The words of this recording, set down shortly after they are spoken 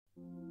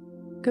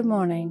Good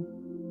morning.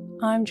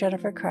 I'm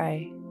Jennifer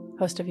Cray,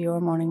 host of Your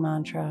Morning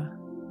Mantra.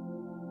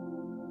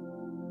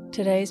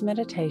 Today's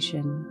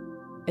meditation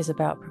is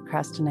about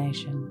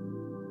procrastination.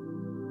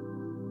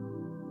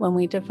 When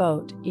we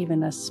devote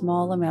even a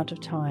small amount of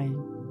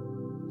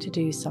time to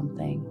do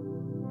something,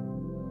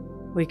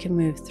 we can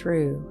move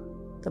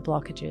through the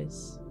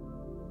blockages.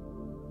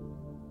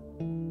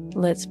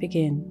 Let's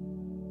begin.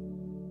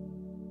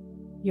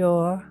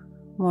 Your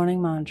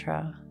morning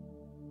mantra.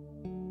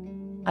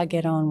 I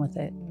get on with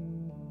it.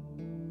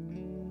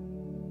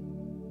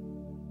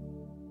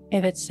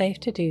 If it's safe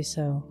to do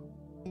so,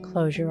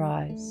 close your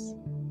eyes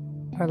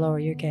or lower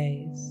your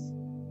gaze.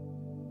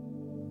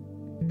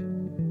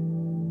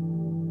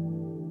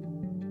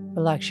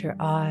 Relax your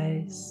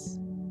eyes,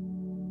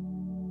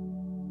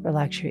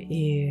 relax your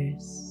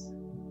ears,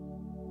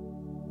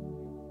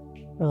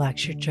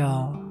 relax your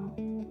jaw.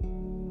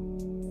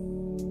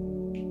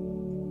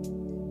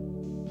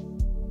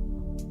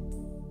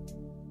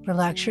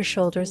 Relax your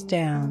shoulders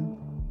down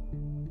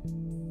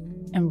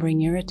and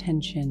bring your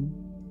attention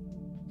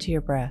to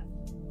your breath.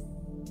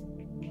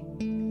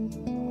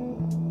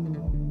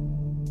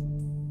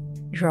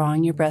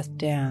 Drawing your breath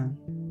down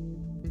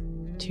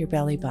to your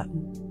belly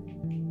button.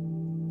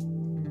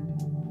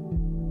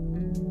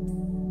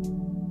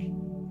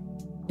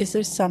 Is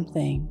there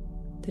something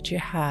that you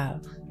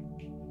have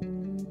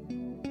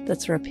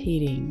that's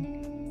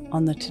repeating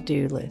on the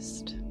to-do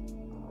list?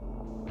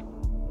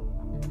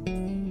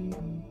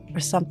 Or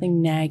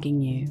something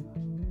nagging you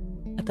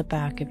at the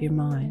back of your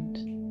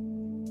mind?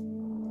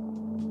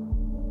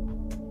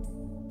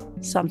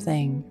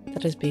 Something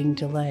that is being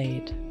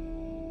delayed,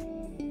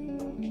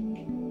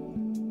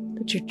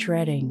 that you're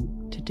dreading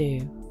to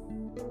do.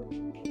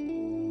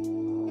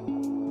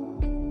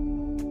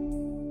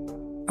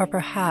 Or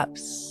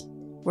perhaps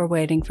we're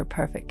waiting for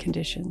perfect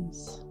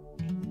conditions.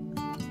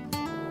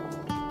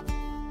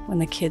 When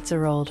the kids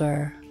are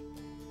older,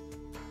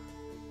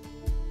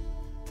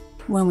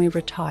 when we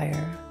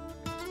retire.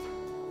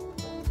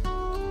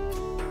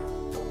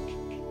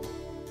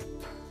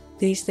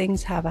 These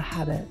things have a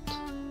habit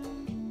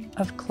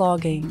of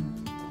clogging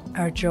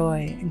our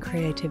joy and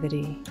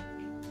creativity,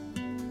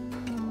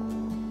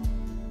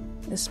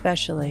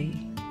 especially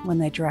when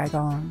they drag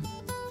on.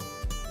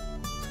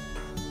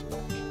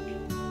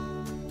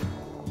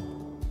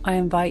 I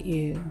invite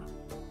you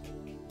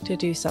to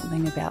do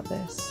something about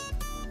this.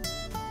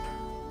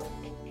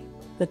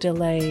 The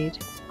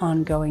delayed,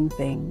 ongoing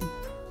thing.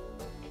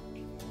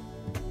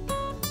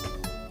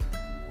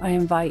 I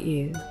invite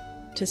you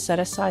to set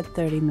aside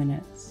 30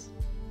 minutes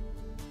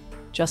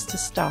just to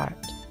start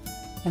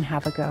and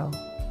have a go.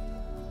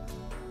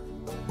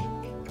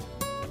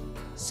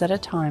 Set a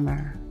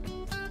timer,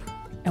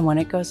 and when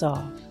it goes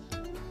off,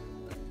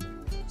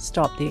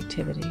 stop the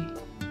activity.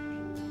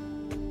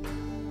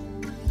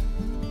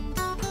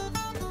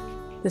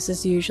 This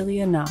is usually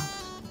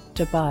enough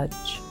to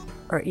budge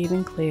or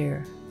even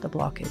clear the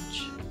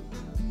blockage.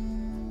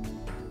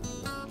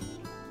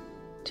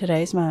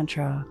 Today's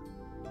mantra,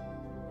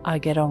 I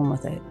get on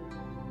with it.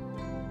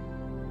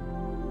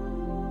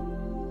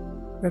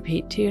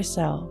 Repeat to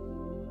yourself,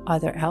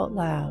 either out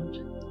loud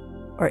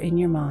or in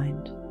your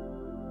mind,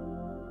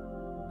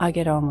 I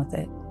get on with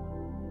it.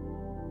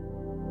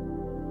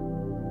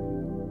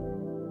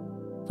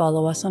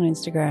 Follow us on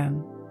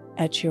Instagram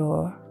at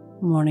Your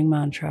Morning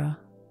Mantra.